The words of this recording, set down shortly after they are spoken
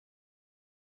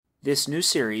This new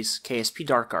series, KSP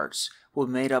Dark Arts, will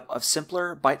be made up of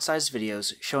simpler, bite-sized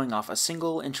videos showing off a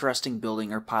single interesting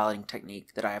building or piloting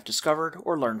technique that I have discovered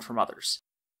or learned from others.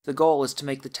 The goal is to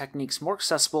make the techniques more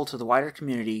accessible to the wider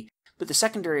community, but the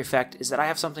secondary effect is that I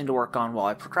have something to work on while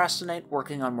I procrastinate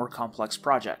working on more complex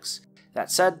projects. That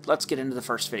said, let's get into the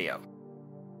first video.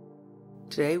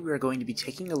 Today we are going to be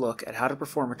taking a look at how to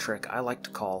perform a trick I like to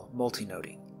call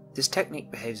multi-noding. This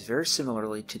technique behaves very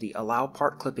similarly to the Allow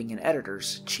Part Clipping in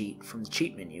Editors cheat from the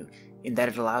cheat menu, in that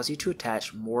it allows you to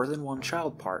attach more than one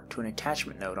child part to an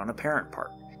attachment node on a parent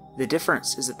part. The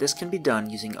difference is that this can be done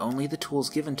using only the tools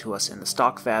given to us in the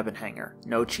stock VAB and hanger,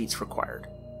 no cheats required.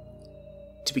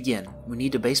 To begin, we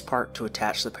need a base part to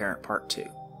attach the parent part to.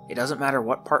 It doesn't matter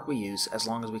what part we use as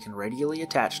long as we can radially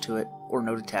attach to it or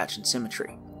node attach in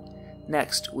symmetry.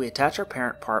 Next, we attach our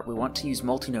parent part we want to use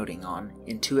multi-noding on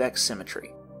in 2x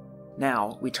symmetry.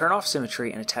 Now, we turn off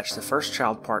symmetry and attach the first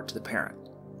child part to the parent.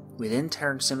 We then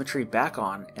turn symmetry back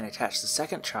on and attach the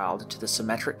second child to the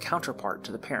symmetric counterpart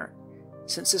to the parent.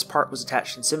 Since this part was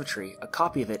attached in symmetry, a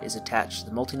copy of it is attached to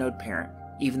the multi-node parent,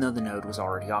 even though the node was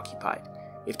already occupied.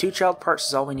 If 2 child parts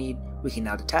is all we need, we can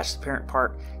now detach the parent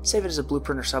part, save it as a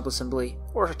blueprint or subassembly,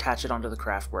 or attach it onto the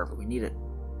craft wherever we need it.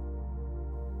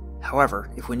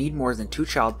 However, if we need more than 2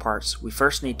 child parts, we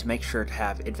first need to make sure to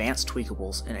have Advanced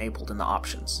Tweakables enabled in the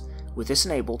options. With this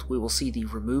enabled, we will see the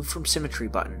Remove from Symmetry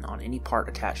button on any part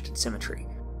attached in symmetry.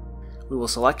 We will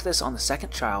select this on the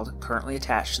second child currently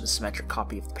attached to the symmetric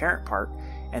copy of the parent part,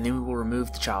 and then we will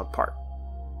remove the child part.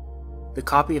 The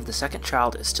copy of the second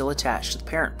child is still attached to the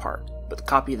parent part, but the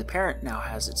copy of the parent now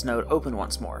has its node open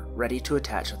once more, ready to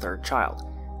attach a third child.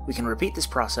 We can repeat this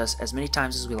process as many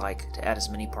times as we like to add as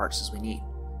many parts as we need.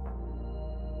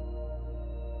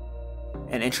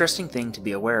 An interesting thing to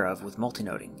be aware of with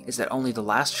multi-noding is that only the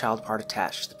last child part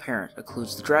attached to the parent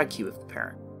includes the drag cube of the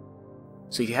parent.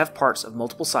 So if you have parts of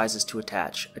multiple sizes to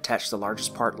attach the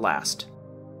largest part last.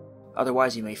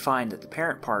 Otherwise you may find that the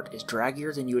parent part is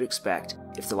draggier than you would expect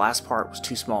if the last part was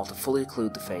too small to fully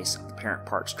occlude the face of the parent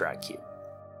part's drag cube.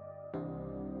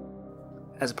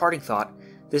 As a parting thought,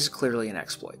 this is clearly an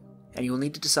exploit, and you will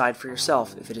need to decide for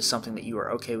yourself if it is something that you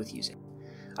are okay with using.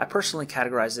 I personally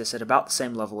categorize this at about the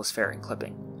same level as fairing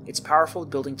clipping. It's a powerful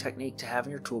building technique to have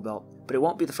in your tool belt, but it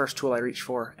won't be the first tool I reach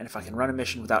for, and if I can run a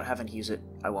mission without having to use it,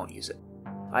 I won't use it.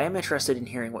 I am interested in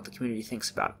hearing what the community thinks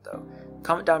about it though.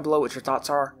 Comment down below what your thoughts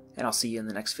are, and I'll see you in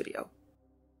the next video.